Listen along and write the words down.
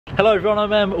Hello everyone,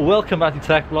 I'm Em. Welcome back to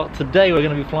TechBlock. Today we're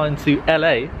going to be flying to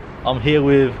LA. I'm here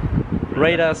with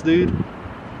Radass Dude.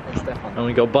 And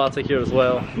we got Bartek here as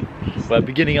well. We're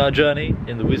beginning our journey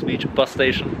in the Whiz Beach bus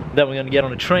station. Then we're going to get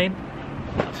on a train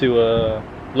to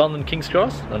London King's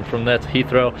Cross, and from there to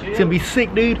Heathrow. It's going to be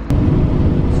sick, dude. So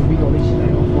we got this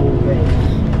thing on whole day.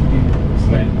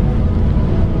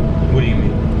 What do you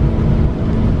mean?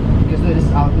 Because this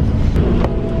is out. I'm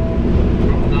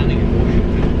landing in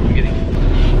Washington. I'm getting.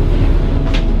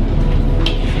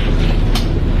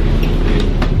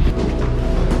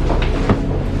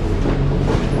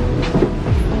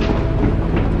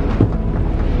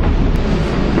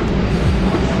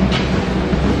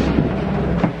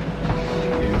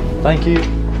 Thank you.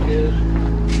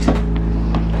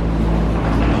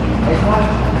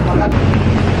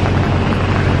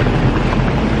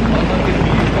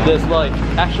 There's like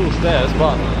actual stairs,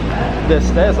 but there's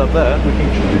stairs up there. We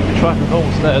can try the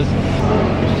normal stairs.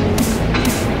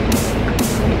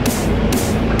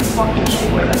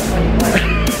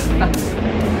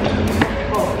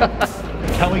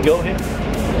 Can we go here?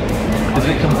 Is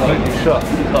it completely shut?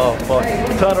 Oh fuck.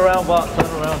 Turn around, Bart,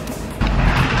 turn around.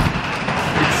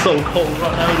 It's so cold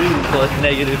right now, dude. It's like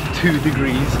 -2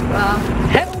 degrees.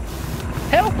 Help!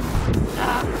 Help!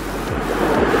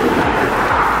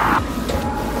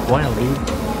 Why not leave?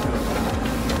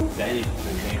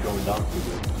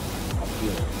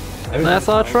 That's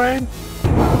our train.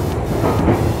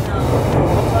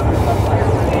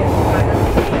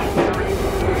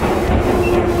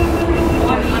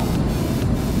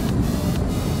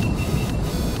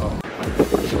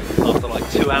 After like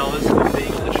 2 hours of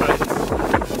being on the train,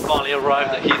 finally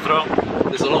arrived at Heathrow.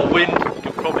 There's a lot of wind, you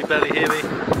can probably barely hear me.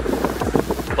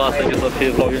 Bartek is up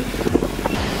here vlogging.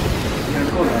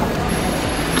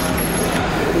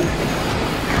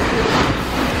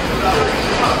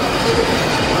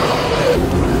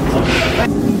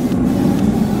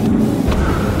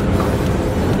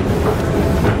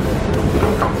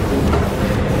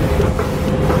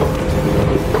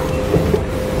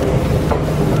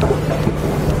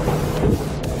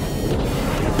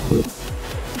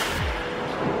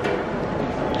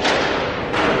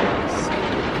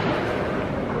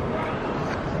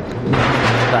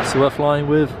 That's who we're flying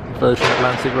with, Virgin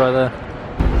Atlantic right there.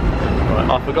 Right,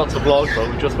 I forgot to vlog, but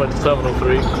we just went to Terminal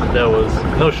 3. There was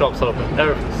no shops open,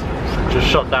 everything's just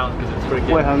shut down because it's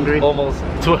freaking We're hungry. Almost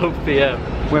 12 PM.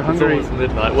 We're hungry. It's almost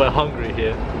midnight. We're hungry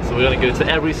here, so we're gonna go to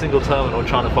every single terminal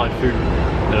trying to find food.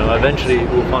 You know, eventually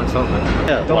we'll find something.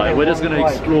 Yeah, like, we're just gonna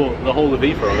explore the whole of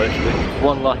Heathrow eventually.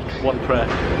 One like, one prayer.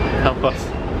 Help us.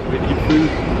 We need food.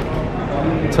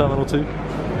 Terminal 2.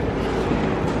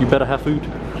 You better have food.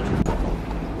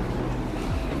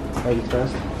 Ladies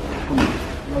first.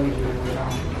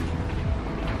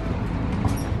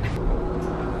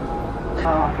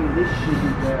 I think this should be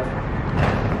the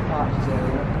parties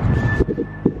area.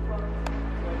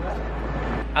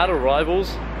 At arrivals,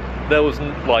 there was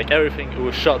like everything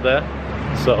was shut there,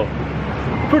 so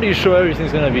pretty sure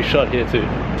everything's going to be shut here too.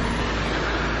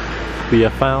 We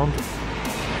have found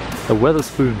a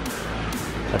Wetherspoon,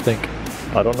 I think.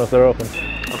 I don't know if they're open.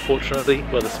 Unfortunately,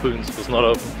 Wetherspoons was not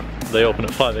open. They open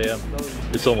at 5 AM.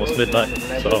 It's almost midnight,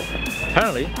 so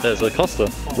apparently there's a Costa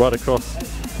right across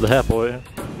the airport here.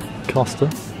 Costa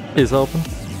is open.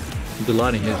 The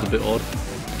lighting here is a bit odd.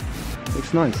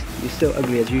 Looks nice. You're still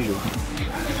ugly as usual.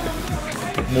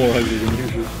 More ugly than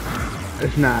usual.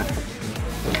 It's not.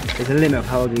 There's a limit of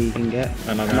how ugly you can get.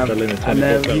 And I'm at the limit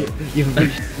 24/7.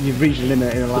 You've reached the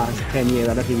limit in the last 10 years.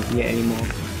 I don't think you can get any more.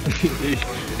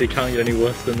 It can't get any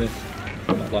worse than this.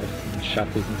 My life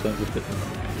shatters in terms of fitness.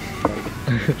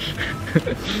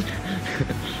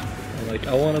 Like,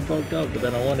 I want to bulk up, but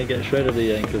then I want to get shredded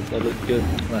again because I look good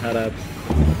and I had abs.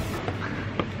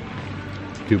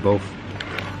 Do both.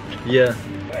 Yeah.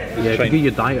 Yeah, train. do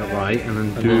your diet right and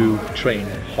then do train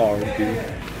hard, dude.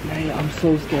 Mate, I'm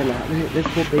so scared. Like, let's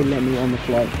hope they let me on the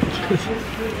flight.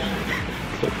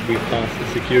 So we passed the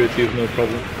security with no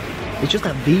problem. It's just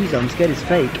that visa. I'm scared it's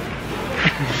fake.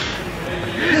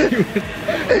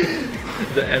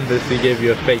 The embassy gave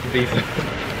you a fake visa.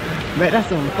 Mate, that's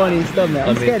some funny stuff, man.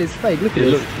 I'm scared it's fake. Look at it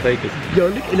this. Looks fake. Yo,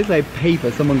 look, it looks like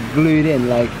paper. Someone glued in,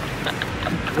 like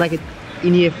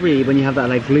in year 3 when you have that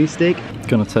like glue stick.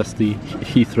 Gonna test the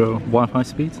Heathrow Wi-Fi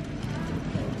speeds.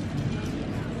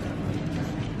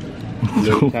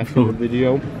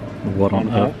 video. What on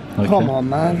earth? Okay. Come on,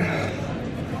 man.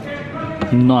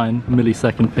 9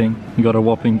 millisecond ping. You got a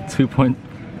whopping 2.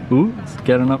 Ooh, it's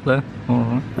getting up there.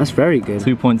 Alright. That's very good.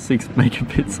 2.6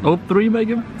 megabits. Oh, 3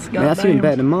 megabits. Yeah, that's even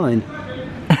better than mine.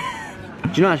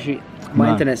 Do you know actually, my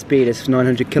internet speed is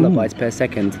 900 kilobytes per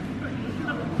second.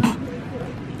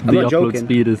 I'm not upload joking.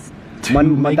 speed is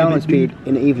My download speed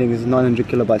in the evening is 900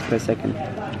 kilobytes per second.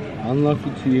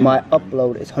 Unlucky to you. My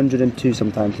upload is 102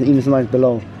 sometimes, and even sometimes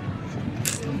below.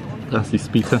 That's the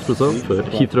speed test result for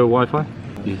Heathrow Wi-Fi.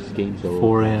 These games are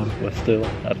 4 AM. We're still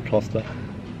at Costa.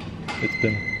 It's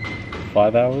been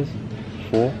 5 hours?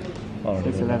 4? I don't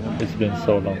It's even know. 11. It's been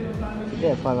so long.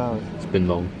 Yeah, 5 hours. It's been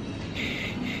long.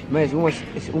 Mate,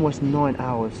 it's almost 9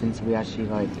 hours since we actually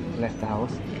like left the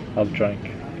house. I've drank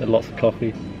lots of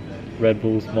coffee, Red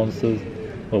Bulls, Monsters.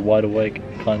 We're wide awake,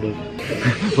 kind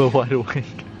of. We're wide awake.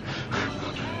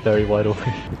 Very wide awake.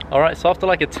 Alright, so after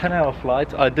like a 10-hour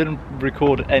flight, I didn't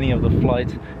record any of the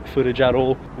flight footage at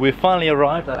all. We finally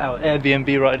arrived at our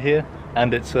Airbnb right here,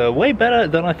 and it's way better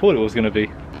than I thought it was gonna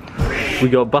be. We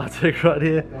got Bartek right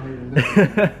here.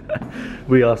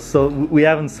 We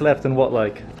haven't slept in what,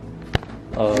 like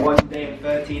 1 day and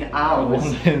 13 hours.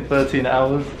 1 day and 13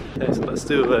 hours. Okay, so let's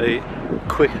do a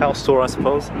quick house tour, I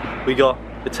suppose. We got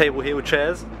a table here with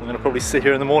chairs. We're gonna probably sit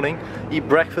here in the morning, eat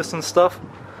breakfast and stuff.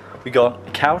 We got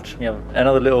a couch. We have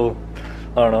another little,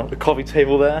 I don't know, a coffee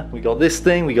table there. We got this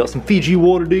thing. We got some Fiji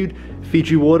water, dude.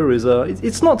 Fiji water is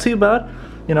it's not too bad.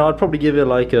 You know, I'd probably give it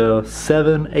like a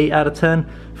 7, 8 out of 10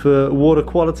 for water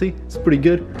quality. It's pretty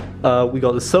good. We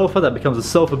got the sofa that becomes a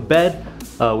sofa bed.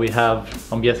 We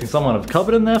have, I'm guessing, some kind of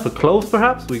cupboard in there for clothes,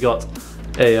 perhaps. We got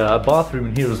a bathroom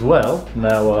in here as well.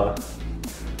 Now,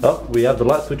 we have the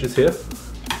light switches here.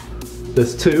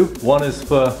 There's 2. One is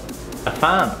for a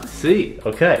fan. See,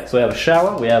 okay. So we have a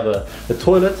shower. We have a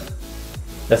toilet,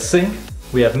 a sink.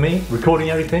 We have me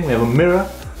recording everything. We have a mirror.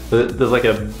 There's like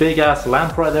a big ass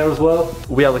lamp right there as well.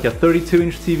 We have like a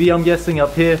 32-inch TV, I'm guessing,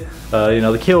 up here. You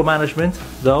know, the cable management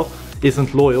though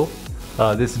isn't loyal.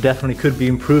 This definitely could be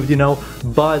improved, you know.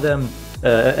 Buy them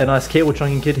a nice cable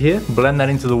trunking kit here, blend that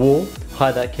into the wall,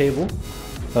 hide that cable.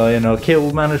 You know,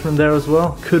 cable management there as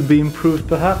well could be improved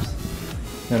perhaps.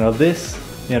 You know, this,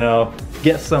 you know,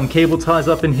 get some cable ties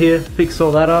up in here, fix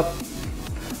all that up.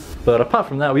 But apart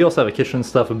from that, we also have a kitchen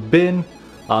stuff, a bin.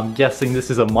 I'm guessing this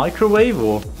is a microwave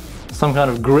or some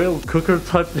kind of grill cooker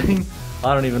type thing.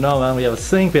 I don't even know, man. We have a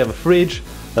sink, we have a fridge.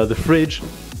 The fridge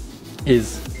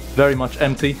is very much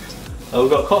empty. We've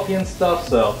got coffee and stuff,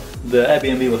 so the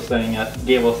Airbnb we're staying at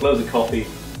gave us loads of coffee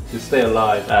to stay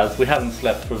alive, as we haven't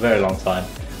slept for a very long time.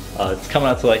 It's coming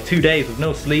out to like 2 days with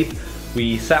no sleep.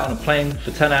 We sat on a plane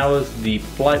for 10 hours. The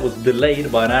flight was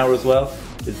delayed by an hour as well.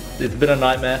 It's been a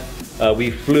nightmare.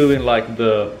 We flew in like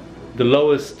the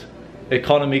lowest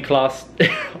economy class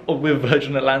with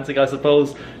Virgin Atlantic, I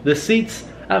suppose. The seats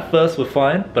at first were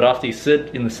fine, but after you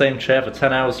sit in the same chair for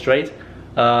 10 hours straight,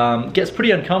 gets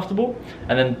pretty uncomfortable,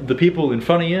 and then the people in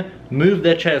front of you move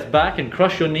their chairs back and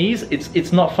crush your knees.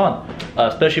 It's not fun,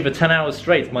 especially for 10 hours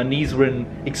straight. My knees were in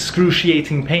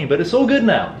excruciating pain, but it's all good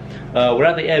now. We're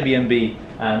at the Airbnb,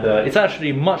 and it's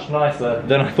actually much nicer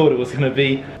than I thought it was going to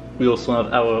be. We also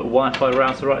have our Wi-Fi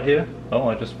router right here. Oh,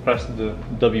 I just pressed the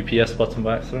WPS button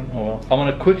by accident. Oh well. I'm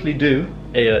going to quickly do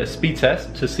a speed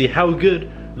test to see how good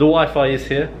the Wi-Fi is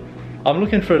here. I'm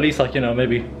looking for at least, like, you know,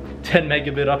 maybe 10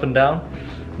 megabit up and down.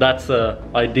 That's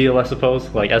ideal, I suppose,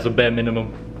 like as a bare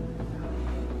minimum.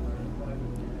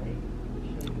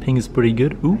 Ping is pretty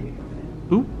good. Ooh,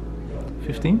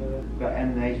 15. We've got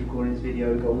M&A's recording this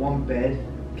video. We've got one bed,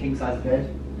 king size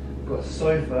bed. We've got a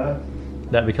sofa.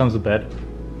 That becomes a bed.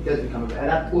 It does become a bed.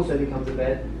 That also becomes a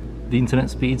bed. The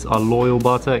internet speeds are loyal,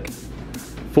 Bartek.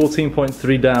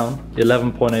 14.3 down,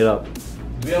 11.8 up.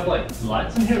 Do we have like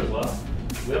lights in here as well?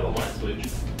 We have a light switch.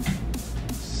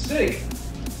 Sick!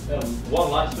 One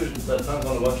light switch that turns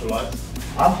on a bunch of lights.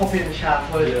 I'm hopping in the shower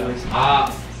first, boys.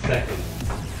 Second.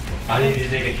 I need to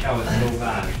take a shower so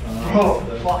bad.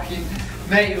 Bro, fucking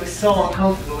mate, it was so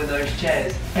uncomfortable with those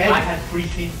chairs. I had 3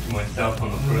 seats to myself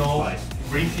on the first flight.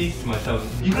 3 seats to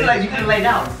myself. You could lay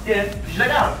down. Yeah. Did you lay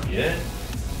down? Yeah.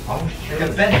 I was chilling.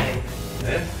 Like a bed.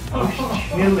 Yeah. I was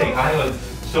chilling. I had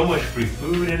so much free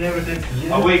food and everything.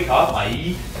 Yeah. I wake up, I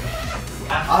eat.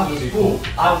 I was full.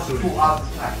 I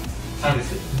was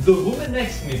packed. The woman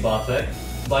next to me, Bartek,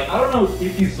 like, I don't know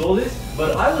if you saw this,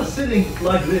 but I was sitting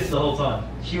like this the whole time.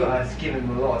 She was giving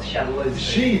a lot. She had loads of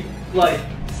She, like,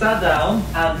 sat down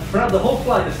and throughout the whole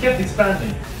flight just kept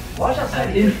expanding. Why should I say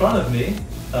And in front of me,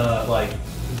 like,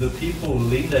 the people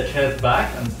leaned their chairs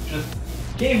back and just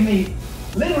gave me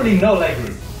literally no leg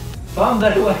room. So I'm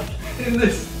there like in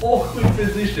this awkward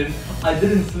position. I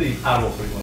didn't sleep at all pretty much.